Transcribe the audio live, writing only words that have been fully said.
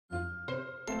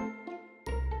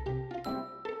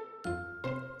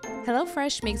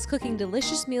HelloFresh makes cooking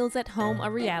delicious meals at home a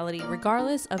reality,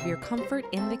 regardless of your comfort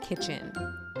in the kitchen.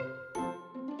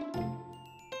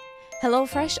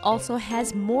 HelloFresh also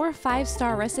has more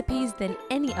 5-star recipes than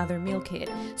any other meal kit,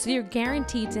 so you're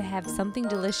guaranteed to have something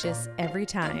delicious every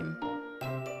time.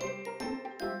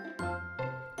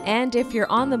 And if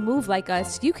you're on the move like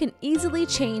us, you can easily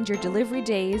change your delivery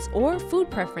days or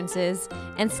food preferences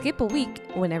and skip a week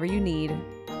whenever you need.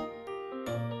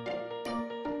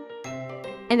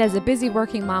 And as a busy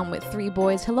working mom with 3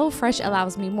 boys, HelloFresh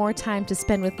allows me more time to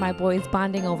spend with my boys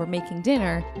bonding over making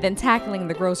dinner than tackling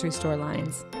the grocery store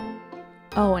lines.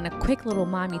 Oh, and a quick little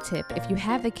mommy tip. If you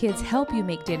have the kids help you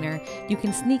make dinner, you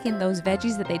can sneak in those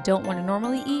veggies that they don't want to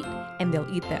normally eat, and they'll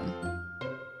eat them.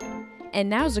 And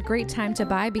now's a great time to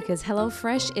buy because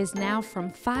HelloFresh is now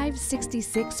from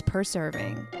 $5.66 per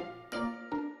serving.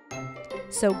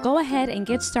 So go ahead and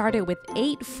get started with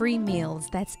 8 free meals.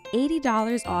 That's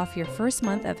 $80 off your first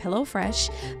month of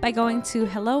HelloFresh by going to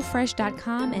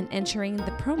HelloFresh.com and entering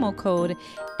the promo code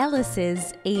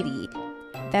Ellises80.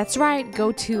 That's right,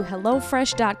 go to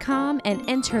HelloFresh.com and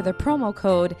enter the promo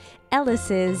code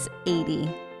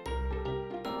Ellises80.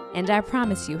 And I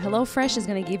promise you, HelloFresh is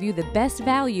going to give you the best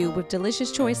value with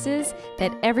delicious choices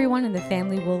that everyone in the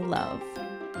family will love.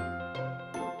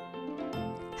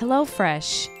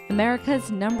 HelloFresh, America's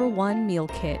 #1 meal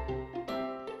kit.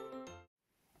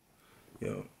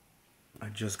 Yo, I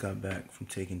just got back from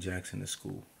taking Jackson to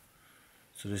school.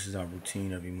 So this is our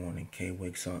routine every morning. Kay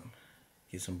wakes up,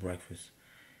 gets some breakfast,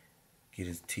 get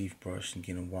his teeth brushed and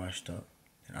get him washed up.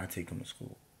 And I take him to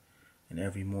school. And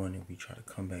every morning we try to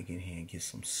come back in here and get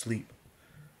some sleep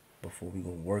before we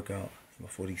go work out and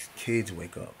before these kids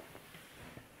wake up.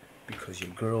 Because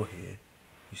your girl here,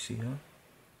 you see her?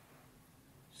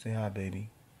 Say hi, baby.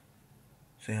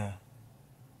 Say hi.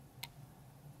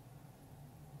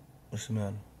 What's the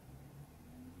matter?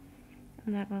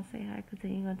 I'm not going to say hi because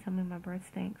then you're going to tell me my breath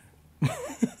stinks.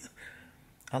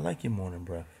 I like your morning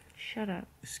breath. Shut up.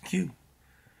 It's cute.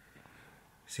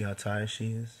 See how tired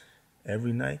she is?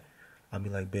 Every night, I'll be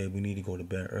like, babe, we need to go to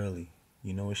bed early.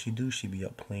 You know what she do? She be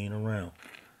up playing around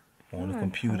on the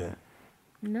computer.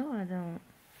 No, I don't.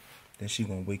 Then she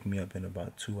gonna wake me up in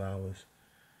about 2 hours.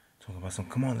 Talking about some,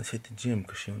 come on, let's hit the gym,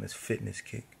 because she on this fitness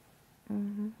kick.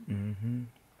 You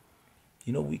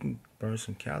know, we can burn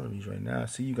some calories right now. I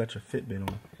see you got your Fitbit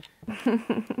on.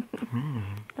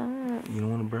 You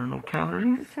don't want to burn no calories?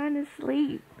 I'm trying to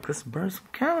sleep. Let's burn some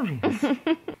calories.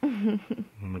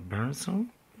 Want to burn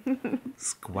some?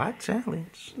 Squat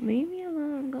challenge. Leave me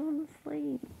alone. I'm going to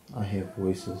sleep. I hear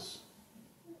voices.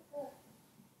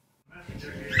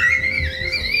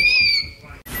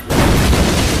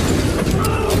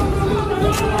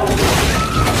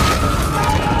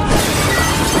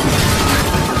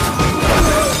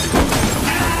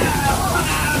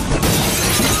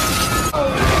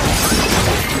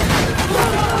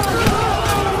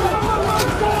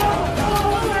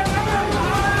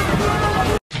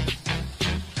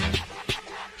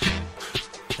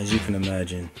 As you can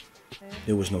imagine,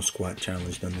 there was no squat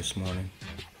challenge done this morning.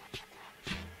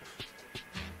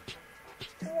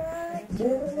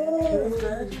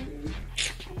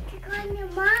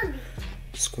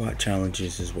 Squat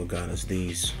challenges is what got us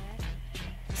these.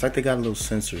 It's like they got little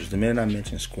sensors. The minute I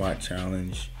mention squat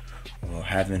challenge or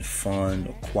having fun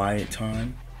or quiet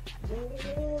time,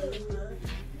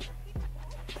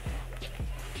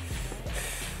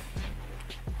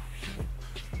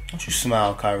 don't you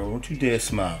smile, Cairo. Don't you dare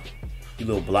smile. You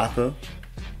little blocker.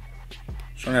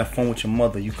 Trying to have fun with your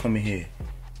mother. You come in here.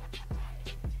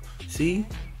 See?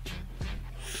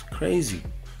 It's crazy.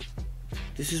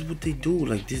 This is what they do.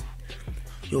 Like this.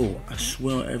 Yo, I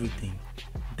swear on everything.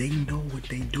 They know what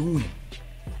they doing.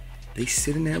 They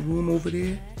sit in that room over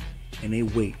there and they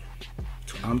wait.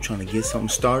 So I'm trying to get something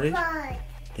started.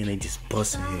 Then they just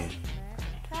bust in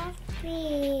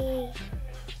here.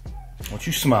 Don't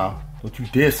you smile. Don't you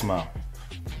dare smile.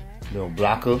 Little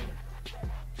blocker.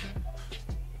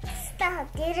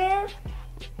 Stop, did it?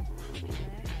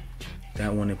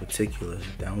 That one in particular.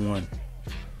 That one.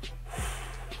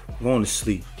 Going to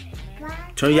sleep.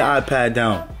 Turn your iPad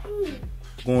down.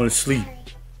 Going to sleep.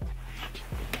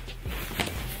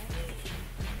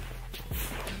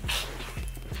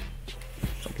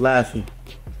 Stop laughing.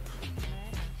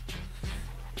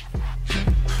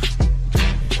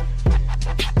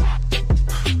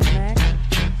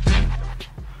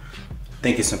 I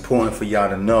think it's important for y'all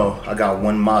to know I got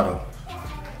one motto.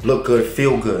 Look good,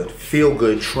 feel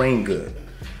good, train good.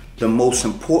 The most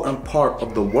important part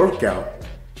of the workout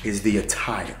is the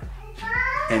attire.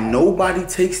 And nobody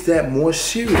takes that more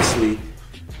seriously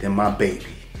than my baby.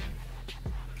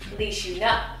 At least you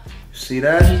know. See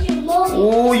that?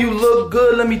 Oh, you look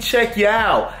good. Let me check you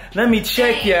out. Let me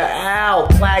check you out.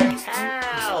 Black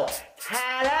cow.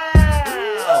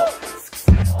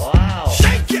 Wow.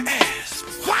 Shake your ass.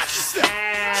 Watch yourself.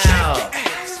 Shake your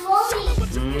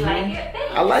ass. You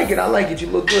like it? I like it. You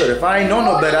look good. If I ain't know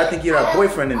no better, I think you're a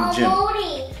boyfriend in the gym.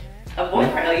 A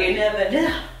boyfriend? Oh, you never know.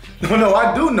 No,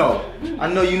 I do know. I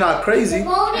know you're not crazy. I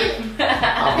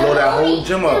blow that whole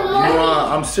gym up. You know,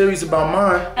 I'm serious about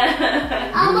mine.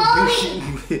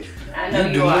 I know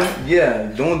you are.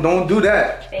 Yeah, don't do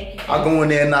that. Thank you. I go in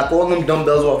there and knock all them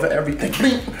dumbbells off of everything.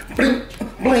 Bling, bling,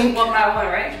 bling. One by one,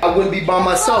 right? I wouldn't be by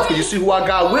myself, cause you see who I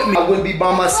got with me. I wouldn't be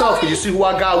by myself, cause you see who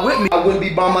I got with me. I wouldn't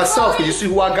be by myself, cause you see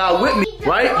who I got with me.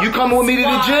 Right? You coming with me to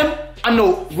the gym? I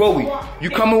know, Rowie. You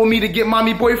coming with me to get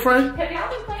mommy boyfriend? Have y'all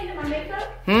been playing in my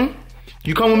makeup?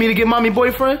 You coming with me to get mommy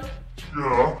boyfriend?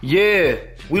 Yeah. Yeah.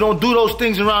 We don't do those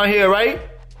things around here, right?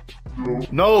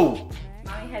 No.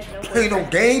 Mommy has no Play no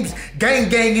games.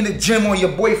 Gang in the gym on your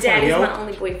boyfriend, Dad is yo. my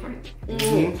only boyfriend. That's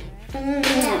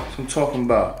what I'm talking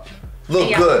about.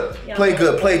 Look Yeah. good. Yeah. Play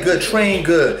good. Train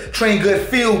good. Train good.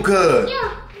 Feel good.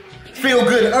 Feel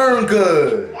good. Earn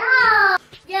good.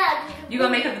 You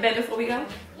gonna make up the bed before we go?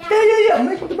 Yeah.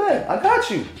 Make up the bed. I got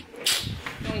you.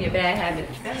 Doing your bad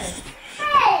habits. Go ahead.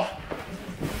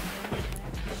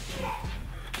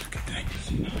 Look at that.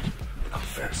 How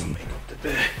fast I make up the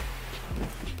bed.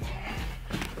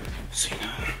 See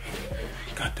now?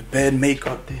 Got the bed make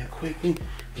up there quickly.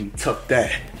 And tuck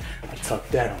that. I tuck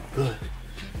that on good.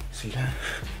 See that?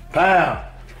 Pow.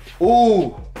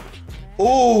 Ooh.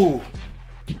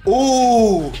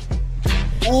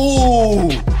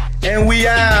 And we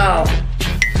out.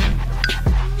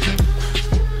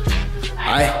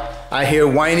 I hear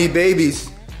whiny babies.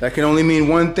 That can only mean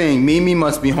one thing. Mimi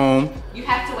must be home. You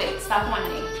have to wait. Stop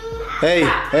whining. Hey,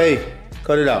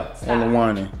 cut it out. All the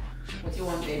whining. What you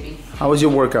want, baby? How was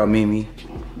your workout, Mimi?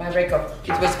 My breakup.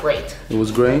 It was great. It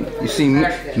was great. You see,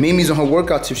 Mimi's on her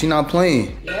workout tip. She not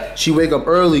playing. Yep. She wake up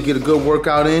early, get a good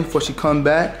workout in before she come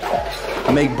back.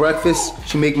 I make breakfast.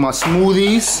 She make my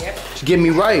smoothies. Yep. She get me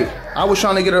right. I was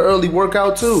trying to get an early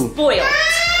workout too. Spoiled.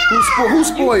 Who's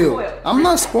spoiled? I'm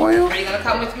not spoiled. Are you gonna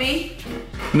come with me?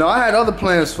 No, I had other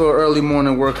plans for early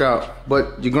morning workout,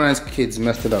 but your grandkids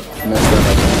messed it up.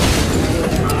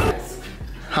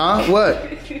 Huh? What?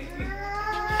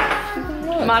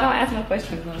 Ma, don't ask no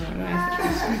questions. Don't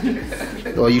ask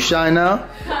questions. Oh, you shy now?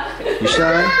 You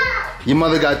shy? Your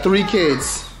mother got 3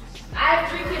 kids. I have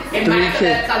 3 kids. 3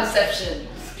 kids. Conception.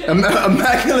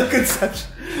 Immaculate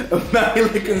conception.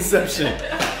 Immaculate conception.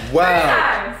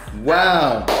 Wow.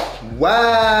 Wow. I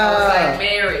was like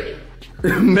Mary.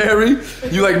 Mary?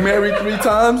 You like Mary 3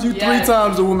 times? You Yes. 3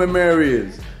 times the woman Mary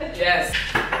is. Yes.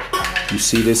 You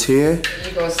see this here? Here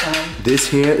you go, son. This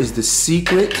here is the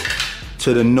secret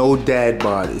to the no dad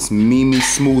bod. It's Mimi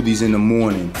smoothies in the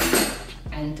morning.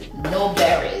 And no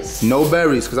berries. No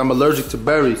berries, because I'm allergic to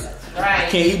berries. Right. I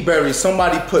can't eat berries.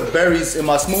 Somebody put berries in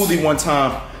my smoothie one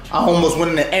time. I almost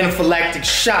went in an anaphylactic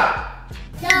shock.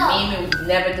 Mimi would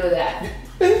never do that.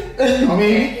 Okay.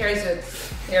 Okay,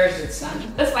 here's it, son.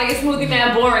 That's like a smoothie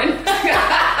man boring.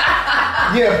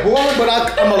 Yeah, boring, but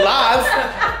I'm alive.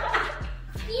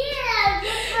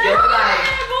 You're like,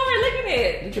 boring, look at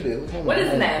it. Look at it. What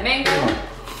is in that? Mango?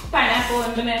 Pineapple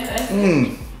and banana?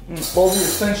 All the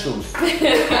essentials.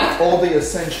 All the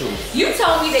essentials. You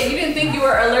told me that you didn't think you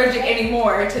were allergic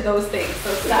anymore to those things,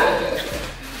 so stop.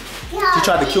 She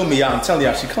tried to kill me, y'all. I'm telling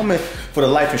y'all, she coming for the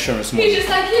life insurance money. He's just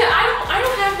like, yeah, I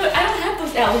don't have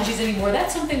those allergies anymore.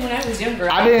 That's something when I was younger.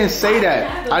 I didn't say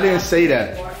that. I didn't say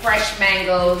that. Fresh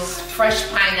mangoes, fresh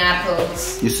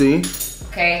pineapples. You see?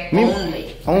 Okay,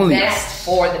 Only. Best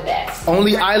for the best.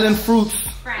 Only island fruits.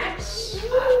 Fresh.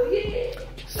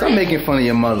 Stop making fun of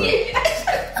your mother.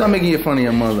 Stop making fun of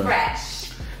your mother.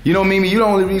 Fresh. You know, Mimi, you're the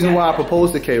only reason why I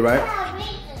proposed to Kay, right?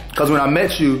 Because when I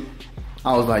met you,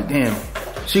 I was like, damn,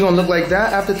 she gonna look like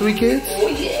that after 3 kids? Oh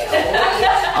yeah.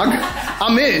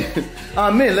 I'm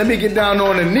in. Let me get down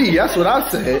on the knee. That's what I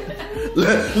said.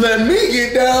 Let me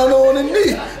get down on the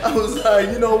knee. I was like,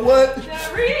 you know what?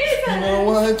 You know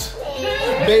what?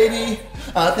 Baby,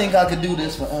 I think I could do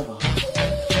this forever.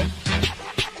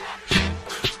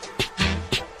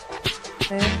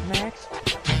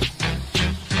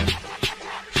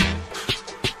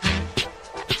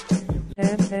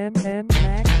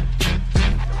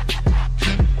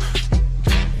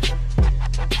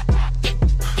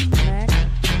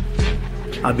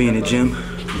 I'll be in the gym,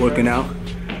 working out,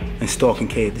 and stalking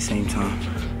Kay at the same time.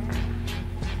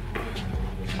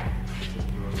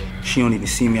 She don't even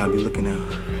see me, I'll be looking at her.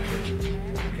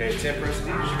 Okay, 10 prestige.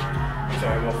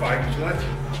 Sorry, what 5 would you like?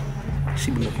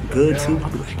 She be looking good too. I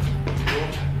be like,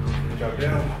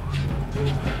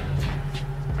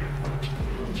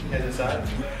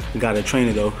 gotta train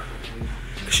her though,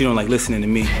 cause she don't like listening to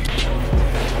me.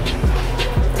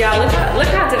 Y'all, look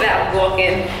how Devale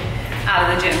walking out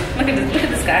of the gym. Look at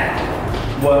this guy.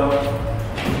 What?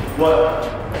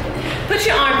 Put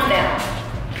your arms down.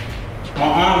 My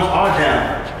arms are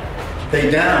down. They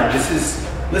down. Listen,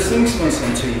 let me explain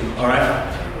something to you, all right?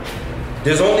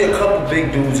 There's only a couple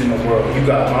big dudes in the world. You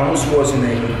got Arnold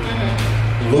Schwarzenegger,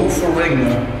 Lou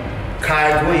Ferrigno,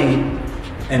 Khadeen,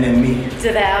 and then me.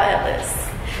 Devale Ellis.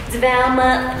 I'm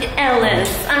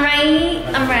right. I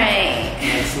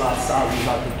can slide sideways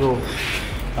out the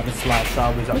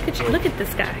door. Look at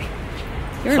this guy.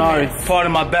 You're Sorry, a mess.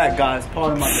 pardon my back, guys.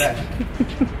 Pardon my back.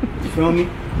 You feel me?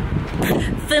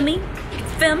 Feel me?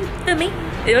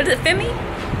 What is it? Feel me?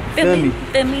 Feel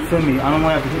me. I don't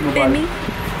want to have to hit nobody.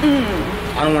 I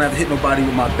don't want to have to hit nobody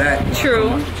with my back.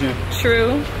 True.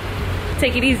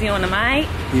 Take it easy on them, alright?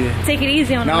 Yeah. Take it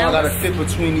easy on them. Now I gotta fit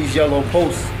between these yellow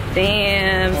posts.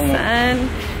 Damn, son.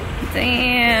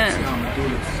 Damn. Let's see how I'm gonna do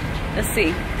this. Let's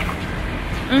see.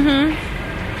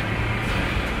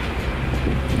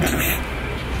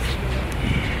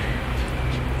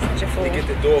 Such a fool. Get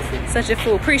the door for me. Such a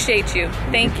fool. Appreciate you.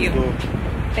 Thank you.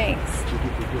 Thanks.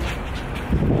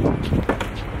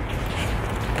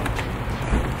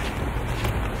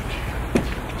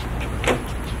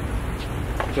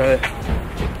 Go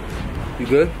ahead. You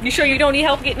good? You sure you don't need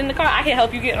help getting in the car? I can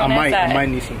help you get on that side. I might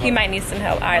need some help. He might need some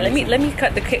help. All right, let me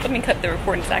cut the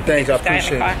recording so I can Thanks, get I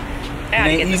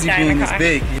this guy in the car.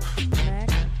 appreciate it. It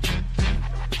ain't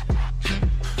easy being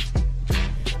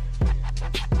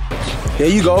this big. There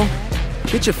you go.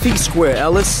 Get your feet square,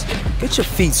 Ellis. Get your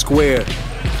feet square.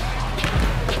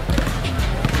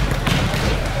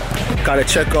 Gotta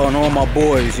check on all my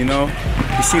boys, you know?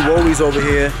 You see Woey's over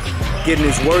here getting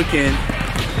his work in.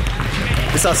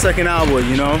 It's our second hour,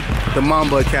 you know? The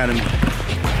Mamba Academy.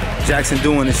 Jackson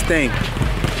doing his thing.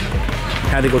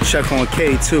 Had to go check on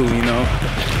Kay too, you know?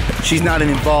 She's not an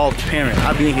involved parent.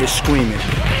 I be in here screaming.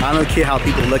 I don't care how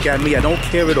people look at me. I don't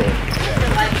care at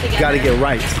all. Gotta get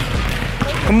right.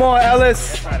 Come on,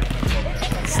 Ellis.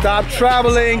 Stop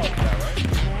traveling.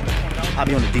 I'll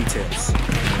be on the details.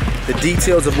 The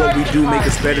details of what we do make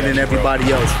us better than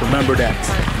everybody else. Remember that.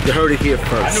 You heard it here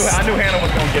first. I knew Hannah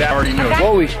was gonna get out. I already knew.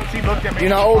 Woey, She looked at me. you're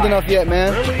not old enough yet,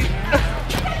 man. Really?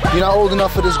 You're not old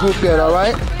enough for this group yet, all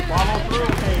right? Follow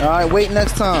through. All right, wait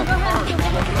next time.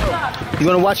 You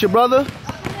gonna watch your brother?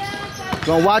 You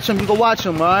gonna watch him? You go watch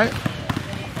him, all right?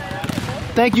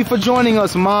 Thank you for joining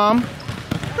us, Mom.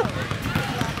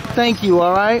 Thank you,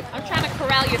 all right? I'm trying to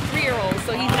corral your 3-year-old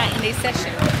so he's not in their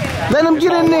session. Let him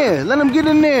get in there. Let him get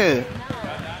in there.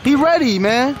 He ready,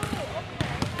 man.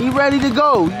 He ready to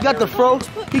go. He got the fro.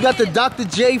 He got the Dr.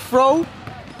 J fro.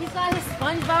 He's got his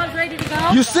SpongeBob ready to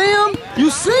go. You see him?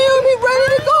 You see him? He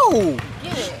ready to go.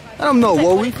 Get it. Let him know,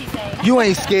 Woey. You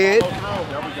ain't scared.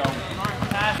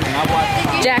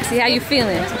 Jaxie, how you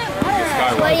feeling?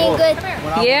 Playing good.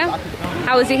 Yeah?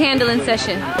 How was your handling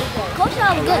session? Coach,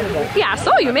 I was good. Yeah, I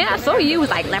saw you, man. I saw you. It was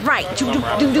like left, right. Do.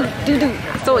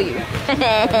 I saw you.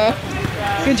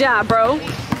 Good job, bro.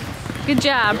 Good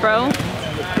job, bro.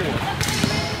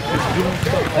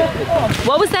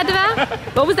 What was that, Devale?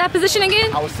 What was that position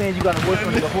again? I was saying you gotta work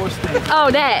on the horse thing.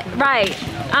 Oh, that. Right.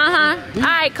 All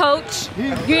right, coach.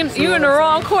 You're in the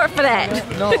wrong court for that.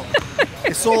 No.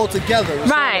 It's all together. It's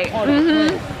Right. all a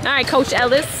part. All right, Coach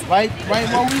Ellis. Right, Woey?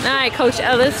 All right, Coach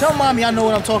Ellis. Tell mommy I know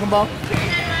what I'm talking about.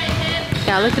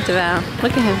 Yeah, look at Devale.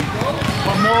 Look at him.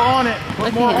 Put more on it. Put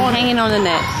Look more at him on hanging on the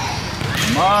net. it.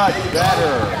 Much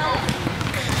better.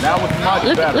 That was much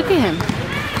better. Look at him.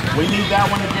 We need that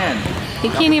one again. He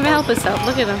can't even help himself.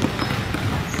 Look at him.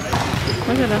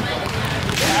 Look at him.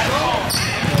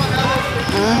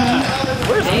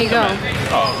 There you go.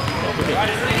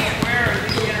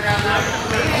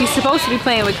 He's supposed to be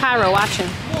playing with Cairo. Watch him.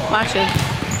 Watch him.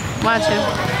 Watch him.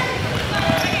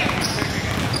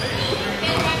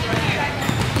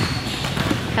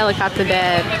 Helicopter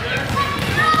dad.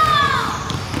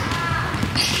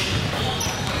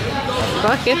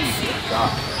 Buckets.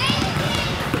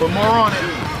 Put more on it.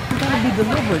 You gotta be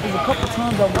deliberate. There's a couple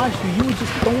times I watched you. You were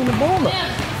just throwing the ball up.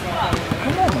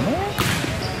 Come on, man.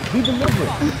 Be deliberate.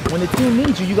 When the team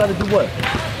needs you, you gotta do what?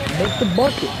 Make the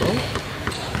bucket, bro.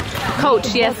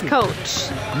 Coach, yes, coach.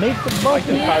 Make the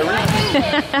bucket.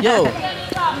 Yo,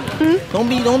 don't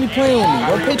be playing with me.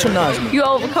 Don't patronize me. You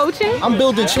overcoaching? I'm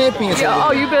building champions.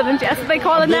 Oh, you building? That's what they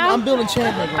call it now. I'm building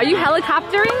champions. Are you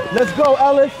helicoptering? Let's go,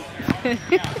 Ellis.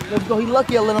 Let's go. He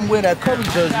lucky I let him wear that Curry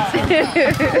jersey.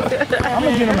 I'm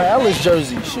gonna get him an Ellis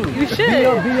jersey. Shoot. You should.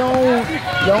 Be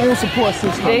your own support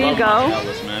system. There you go.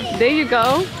 There you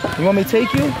go. You want me to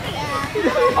take you?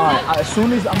 Alright, as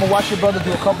soon as I'm gonna watch your brother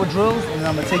do a couple drills, and then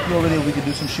I'm gonna take you over there. We can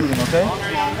do some shooting, okay?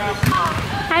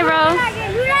 Hi, Ro.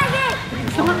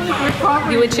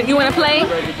 You want to play?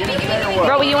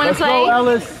 Bro, you want to play? Let's go,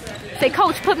 Ellis. Say,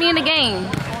 Coach, put me in the game.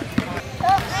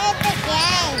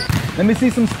 Let me see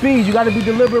some speed. You got to be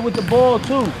deliberate with the ball,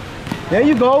 too. There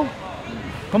you go.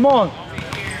 Come on.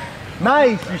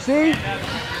 Nice. You see?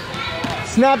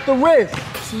 Snap the wrist.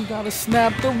 So you got to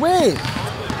snap the wrist.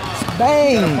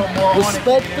 Bang.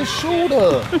 Respect the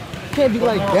shooter. Can't be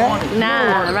like that.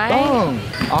 Nah, no, right?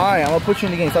 All right, I'm going to put you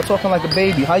in the game. Stop talking like a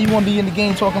baby. How you want to be in the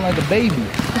game talking like a baby?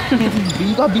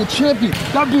 You got to be a champion.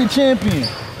 You got to be a champion.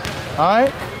 All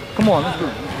right? Come on, let's do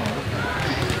it.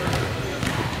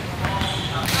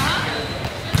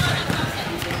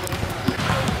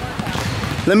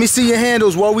 Let me see your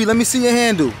handles, Wowie. Let me see your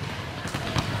handle.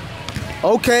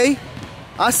 Okay.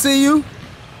 I see you.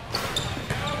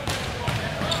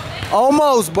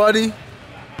 Almost, buddy.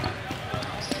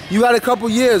 You got a couple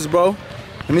years, bro.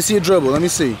 Let me see your dribble. Let me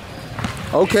see.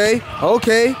 Okay.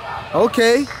 Okay.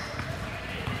 Okay.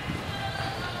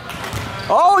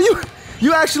 Oh,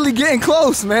 you actually getting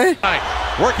close, man.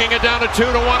 Working it down to 2-1.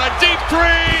 A deep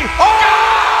three.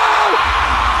 Oh!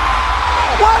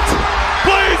 What?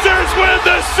 Blazers win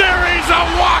the series. A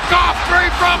walk-off three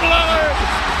from Lillard.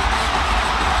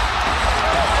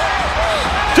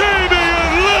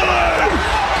 Damian Lillard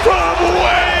from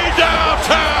way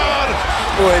downtown.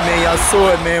 Boy, man, y'all saw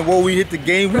it, man. Whoa, we hit the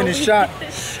game-winning shot.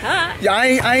 Yeah,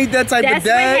 I ain't that type of dad. That's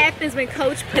what happens when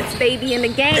Coach puts baby in the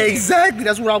game. Exactly,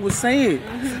 that's what I was saying.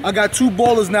 I got 2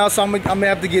 ballers now, so I'm gonna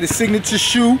have to get a signature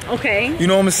shoe. Okay. You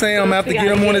know what I'm saying? I'm gonna have to get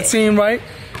them on the team, right?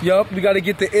 Yup, we gotta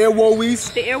get the Air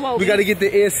Wowies. The Air Wowies. We gotta get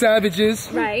the Air Savages.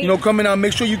 Right. You know, coming out,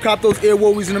 make sure you cop those Air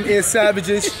Wowies and them Air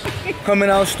Savages. Coming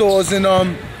out stores in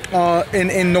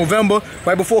November,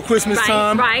 right before Christmas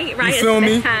time. Right. You feel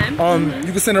me? Time.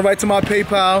 You can send it right to my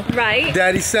PayPal. Right.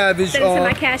 Daddy Savage. Send it to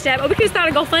my Cash App. Oh, we can start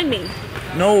a GoFundMe.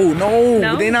 No,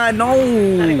 they not. Not a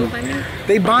GoFundMe?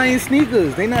 They buying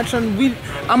sneakers. They not trying.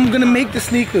 I'm gonna make the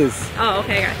sneakers. Oh,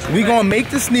 okay, gotcha. We gonna make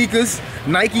the sneakers.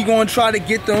 Nike gonna try to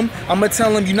get them. I'm gonna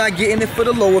tell them you're not getting it for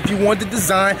the low. If you want the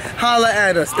design, holla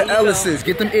at us. The Ellises.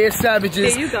 Get them Air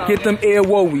Savages. There you go. Get them Air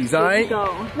Wowies. All right.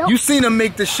 Nope. You seen them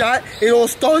make the shot. It all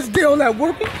starts there all that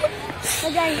work.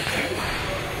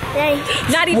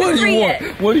 Not even free yet.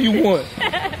 What do you want?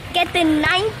 Get the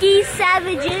 90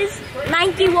 Savages,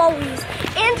 90 Wowies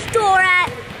in store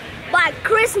by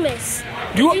Christmas.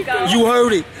 You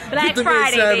heard it. Black Get them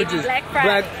Friday, Air baby. Savages. Black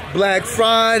Friday. Black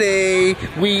Friday.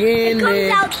 We in It comes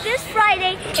there. out this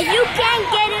Friday. If you can't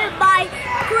get it by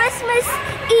Christmas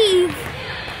Eve,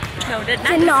 No, then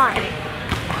not not.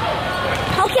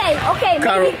 Okay,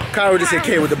 maybe. Kyra just hit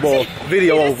K with the ball.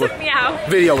 Video He just over. took me out.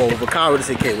 Video over. Kyra just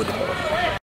hit K with the ball.